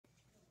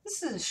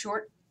This is a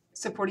short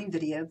supporting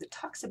video that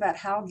talks about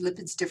how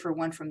lipids differ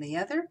one from the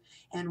other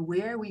and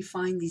where we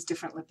find these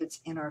different lipids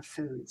in our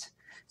foods.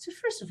 So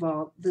first of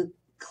all, the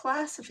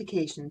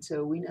classification.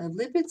 So we know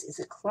lipids is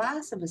a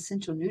class of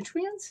essential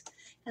nutrients,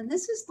 and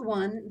this is the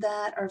one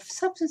that are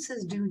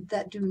substances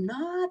that do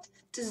not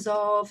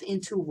dissolve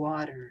into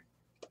water.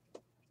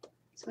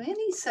 So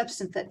any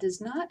substance that does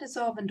not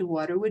dissolve into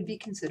water would be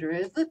considered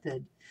a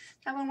lipid.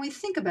 Now when we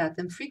think about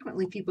them,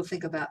 frequently people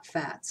think about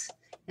fats.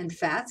 And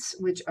fats,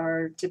 which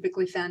are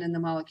typically found in the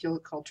molecule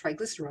called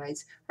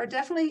triglycerides, are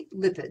definitely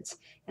lipids.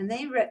 And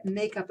they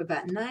make up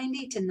about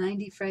 90 to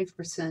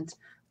 95%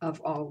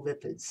 of all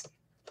lipids.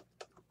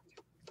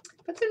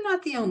 But they're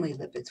not the only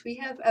lipids. We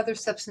have other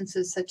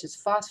substances such as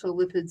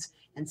phospholipids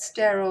and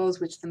sterols,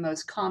 which the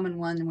most common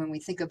one when we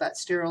think about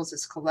sterols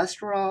is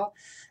cholesterol.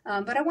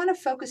 But I want to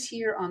focus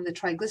here on the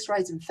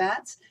triglycerides and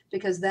fats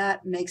because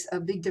that makes a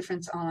big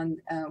difference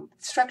on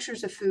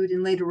structures of food,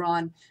 and later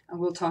on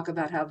we'll talk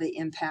about how they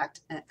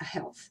impact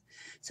health.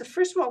 So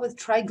first of all, with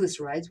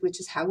triglycerides, which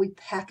is how we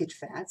package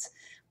fats,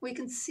 we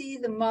can see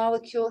the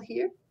molecule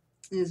here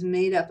is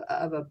made up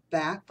of a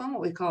backbone,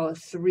 what we call a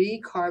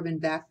 3-carbon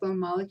backbone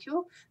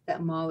molecule.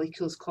 That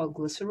molecule is called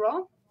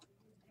glycerol.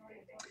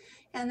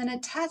 And then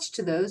attached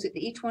to those, at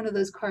each one of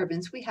those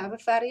carbons, we have a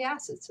fatty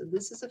acid. So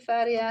this is a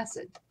fatty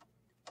acid.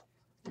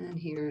 And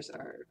here's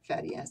our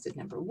fatty acid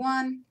number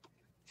 1,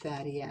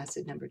 fatty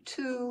acid number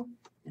 2,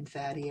 and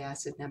fatty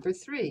acid number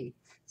 3.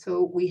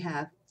 So we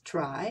have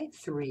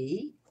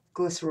 3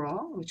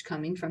 glycerol, which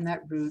coming from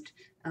that root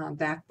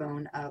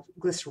backbone of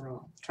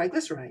glycerol,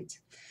 triglycerides.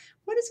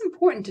 What is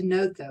important to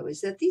note, though,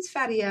 is that these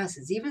fatty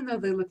acids, even though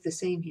they look the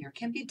same here,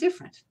 can be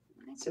different.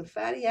 Right? So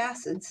fatty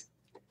acids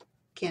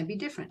can be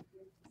different,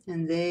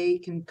 and they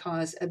can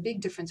cause a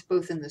big difference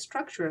both in the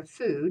structure of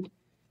food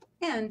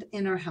and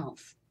in our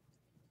health.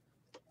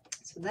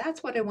 So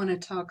that's what I want to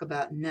talk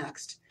about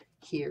next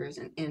here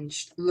and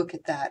look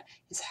at that,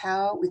 is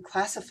how we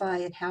classify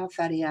and how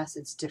fatty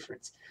acids differ.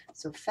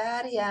 So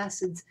fatty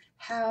acids,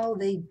 how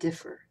they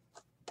differ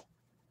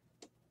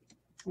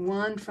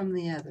one from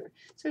the other.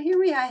 So here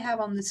I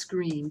have on the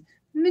screen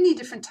many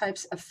different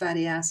types of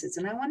fatty acids,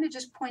 and I want to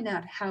just point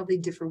out how they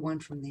differ one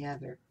from the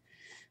other.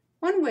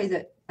 One way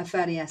that a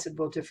fatty acid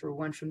will differ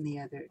one from the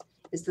other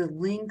is the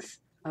length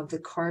of the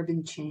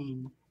carbon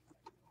chain.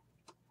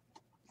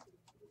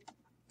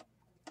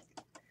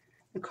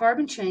 The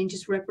carbon chain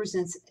just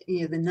represents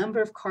the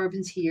number of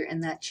carbons here in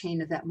that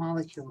chain of that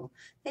molecule.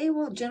 They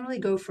will generally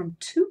go from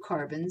 2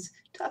 carbons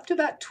to up to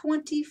about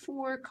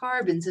 24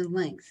 carbons in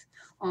length.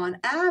 On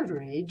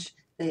average,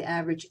 they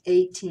average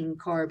 18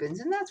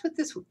 carbons, and that's what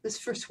this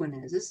first one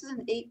is. This is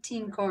an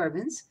 18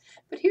 carbons,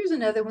 but here's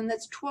another one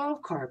that's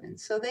 12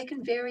 carbons, so they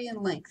can vary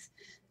in length.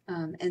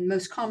 And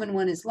most common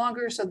one is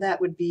longer, so that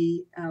would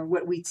be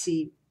what we'd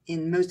see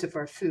in most of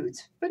our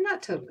foods, but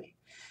not totally.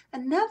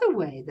 Another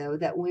way, though,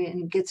 that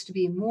gets to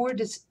be more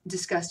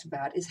discussed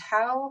about is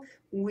how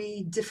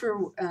we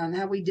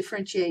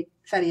differentiate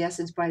fatty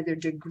acids by their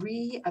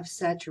degree of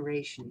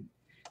saturation.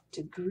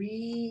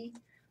 Degree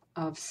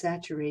of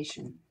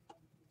saturation.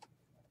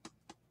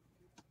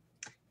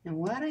 And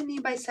what I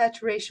mean by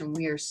saturation,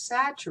 we are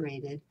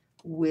saturated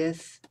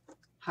with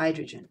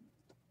hydrogen.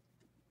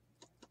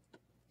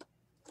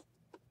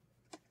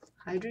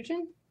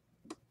 Hydrogen?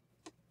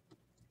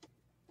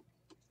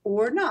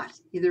 Or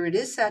not. Either it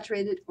is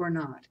saturated or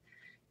not.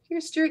 Here,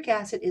 stearic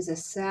acid is a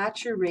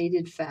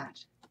saturated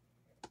fatty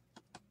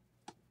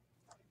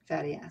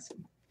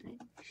acid. Right?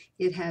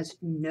 It has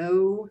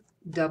no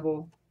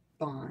double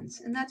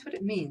bonds, and that's what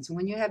it means.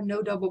 When you have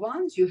no double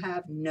bonds, you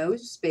have no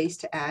space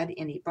to add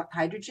any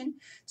hydrogen,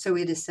 so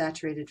it is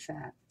saturated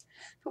fat.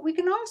 But we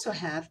can also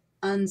have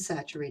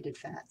unsaturated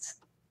fats.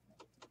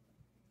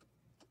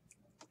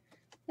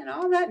 And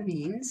all that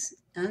means,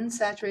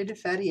 unsaturated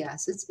fatty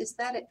acids, is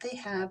that they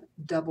have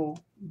double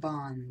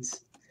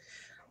bonds.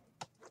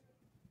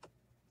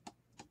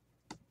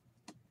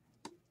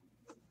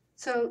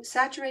 So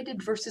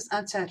saturated versus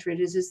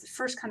unsaturated is the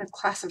first kind of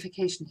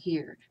classification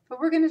here, but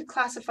we're going to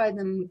classify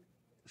them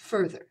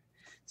further.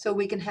 So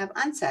we can have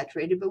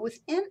unsaturated, but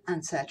within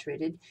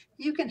unsaturated,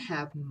 you can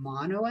have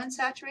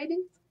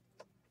monounsaturated,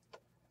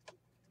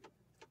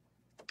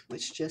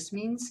 which just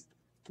means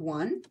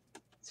one,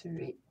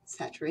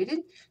 saturated.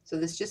 So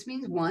this just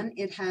means one.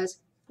 It has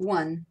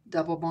one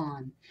double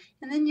bond.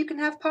 And then you can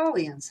have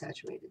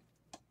polyunsaturated.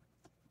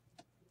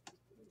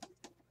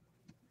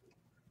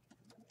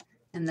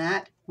 And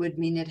that would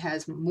mean it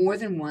has more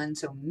than one,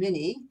 so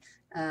many,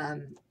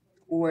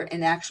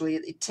 and actually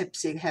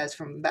it has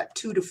from about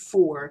 2 to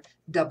 4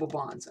 double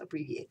bonds. I'll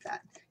abbreviate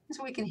that. And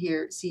so we can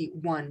here see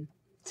 1,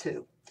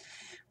 2.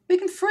 We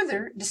can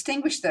further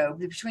distinguish, though,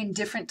 between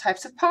different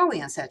types of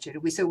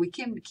polyunsaturated. So we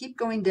can keep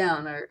going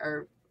down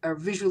our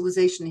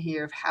visualization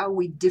here of how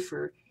we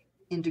differ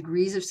in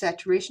degrees of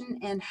saturation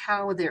and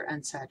how they're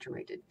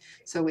unsaturated.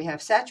 So we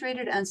have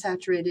saturated,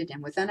 unsaturated,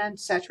 and within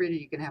unsaturated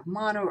you can have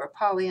mono or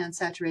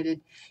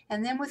polyunsaturated,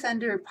 and then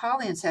under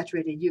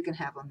polyunsaturated you can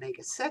have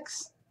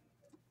omega-6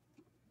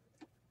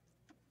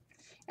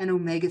 and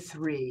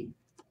omega-3.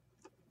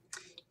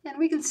 And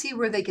we can see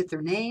where they get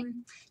their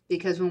name,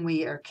 because when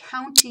we are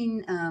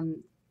counting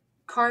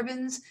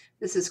carbons,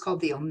 this is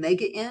called the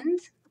omega end,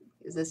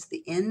 because that's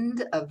the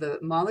end of the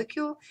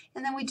molecule.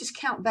 And then we just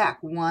count back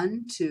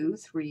 1, 2,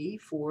 3,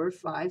 4,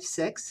 5,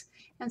 6.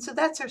 And so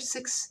that's our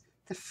 6.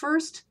 The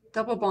first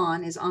double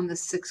bond is on the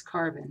 6th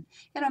carbon.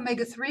 In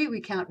omega-3,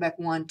 we count back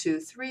 1, 2,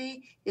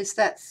 3. It's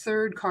that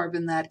 3rd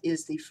carbon that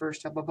is the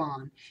first double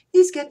bond.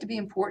 These get to be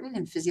important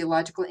in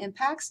physiological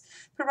impacts,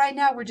 but right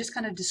now we're just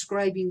kind of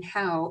describing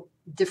how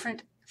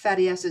different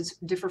fatty acids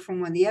differ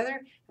from one the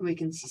other, and we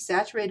can see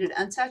saturated,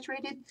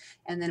 unsaturated,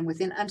 and then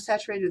within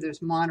unsaturated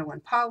there's mono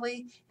and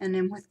poly, and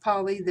then with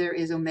poly there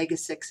is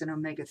omega-6 and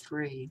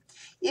omega-3.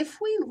 If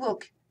we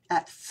look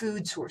at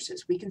food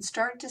sources, we can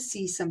start to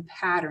see some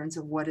patterns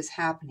of what is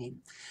happening.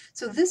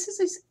 So this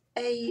is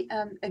a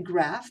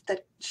graph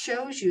that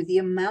shows you the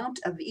amount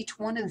of each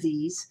one of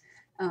these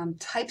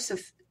types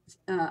of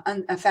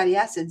fatty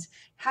acids,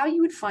 how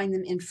you would find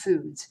them in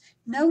foods.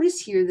 Notice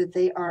here that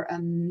they are a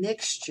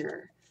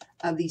mixture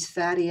of these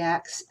fatty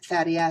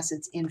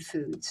acids in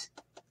foods.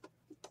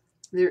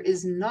 There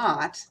is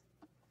not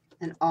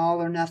an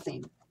all or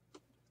nothing.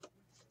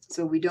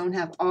 So we don't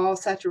have all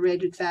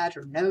saturated fat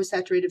or no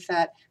saturated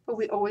fat, but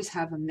we always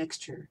have a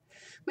mixture.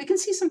 We can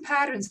see some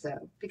patterns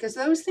though, because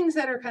those things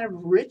that are kind of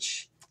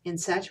rich in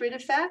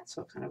saturated fat,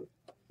 so kind of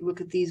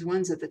look at these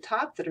ones at the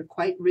top that are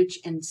quite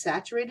rich in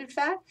saturated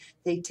fat,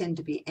 they tend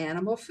to be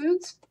animal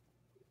foods,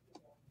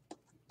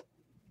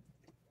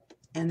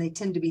 and they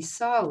tend to be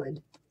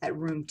solid at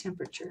room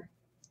temperature.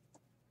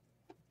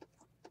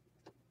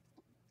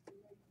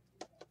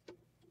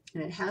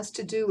 And it has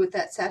to do with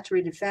that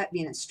saturated fat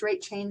being a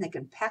straight chain. They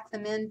can pack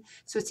them in,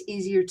 so it's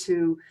easier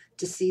to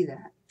see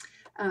that.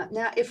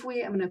 Now,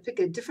 I'm going to pick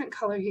a different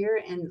color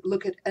here and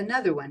look at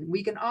another one.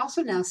 We can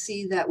also now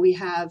see that we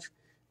have,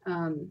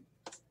 different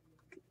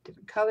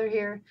color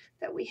here,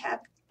 that we have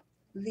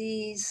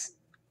these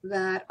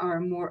that are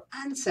more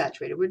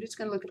unsaturated. We're just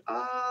going to look at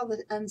all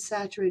the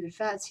unsaturated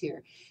fats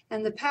here.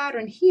 And the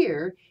pattern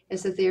here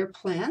is that they are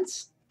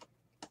plants,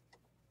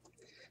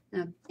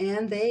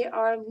 and they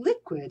are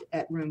liquid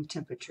at room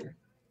temperature.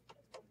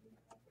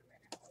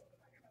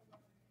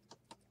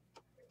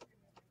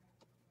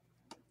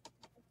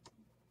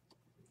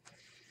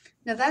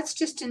 Now that's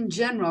just in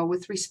general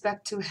with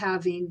respect to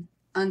having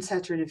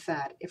unsaturated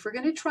fat. If we're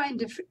going to try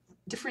and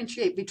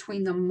differentiate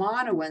between the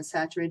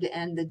monounsaturated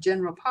and the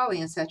general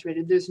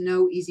polyunsaturated, there's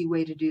no easy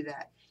way to do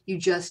that. You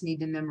just need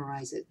to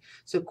memorize it.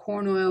 So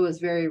corn oil is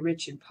very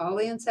rich in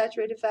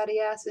polyunsaturated fatty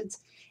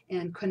acids,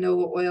 and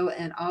canola oil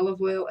and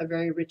olive oil are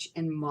very rich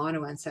in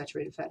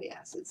monounsaturated fatty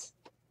acids.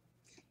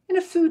 In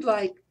a food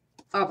like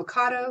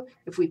avocado,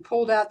 if we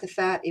pulled out the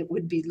fat, it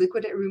would be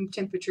liquid at room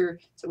temperature,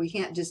 so we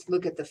can't just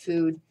look at the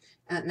food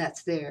and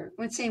that's there.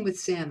 And same with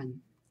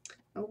salmon.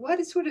 Now, what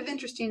is sort of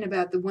interesting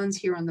about the ones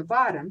here on the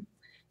bottom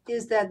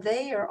is that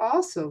they are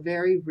also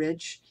very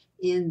rich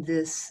in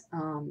this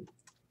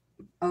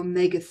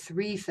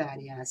omega-3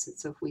 fatty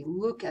acids. So if we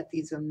look at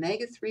these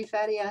omega-3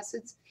 fatty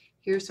acids,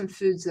 here are some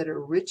foods that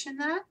are rich in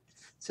that.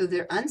 So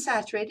they're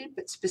unsaturated,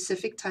 but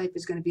specific type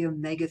is going to be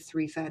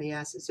omega-3 fatty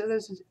acids. So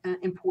there's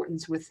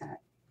importance with that.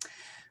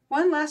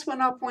 One last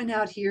one I'll point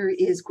out here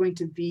is going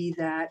to be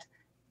that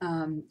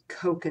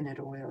coconut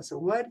oil.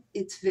 So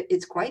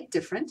it's quite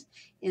different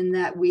in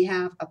that we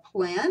have a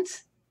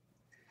plant.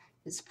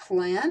 It's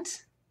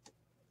plant,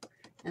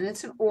 and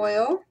it's an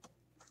oil,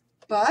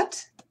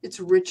 but it's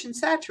rich and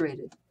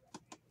saturated.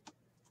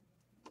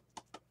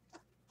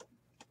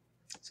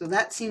 So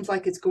that seems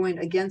like it's going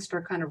against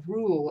our kind of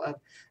rule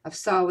of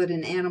solid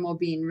and animal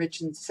being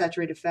rich in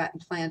saturated fat,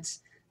 and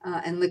plants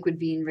and liquid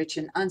being rich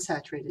in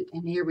unsaturated.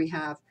 And here we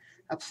have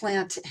a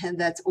plant, and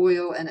that's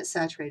oil and it's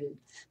saturated.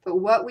 But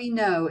what we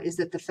know is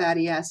that the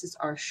fatty acids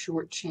are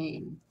short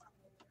chain.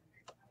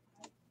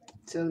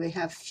 So they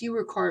have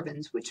fewer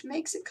carbons, which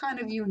makes it kind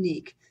of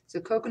unique. So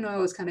coconut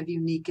oil is kind of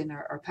unique in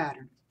our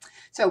pattern.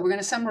 So we're going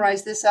to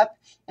summarize this up,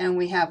 and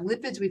we have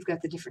lipids. We've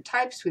got the different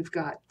types. We've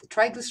got the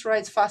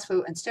triglycerides,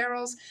 phospho, and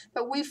sterols,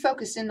 but we've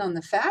focused in on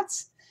the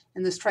fats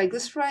and those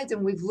triglycerides,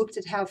 and we've looked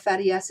at how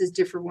fatty acids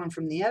differ one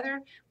from the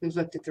other. We've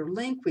looked at their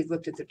link. We've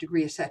looked at their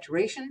degree of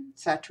saturation,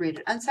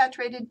 saturated,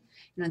 unsaturated,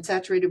 and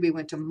unsaturated we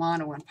went to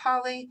mono and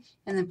poly,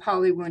 and then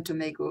poly we went to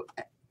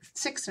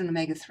omega-6 and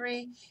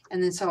omega-3,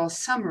 and then saw a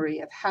summary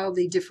of how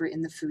they differ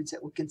in the foods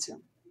that we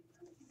consume.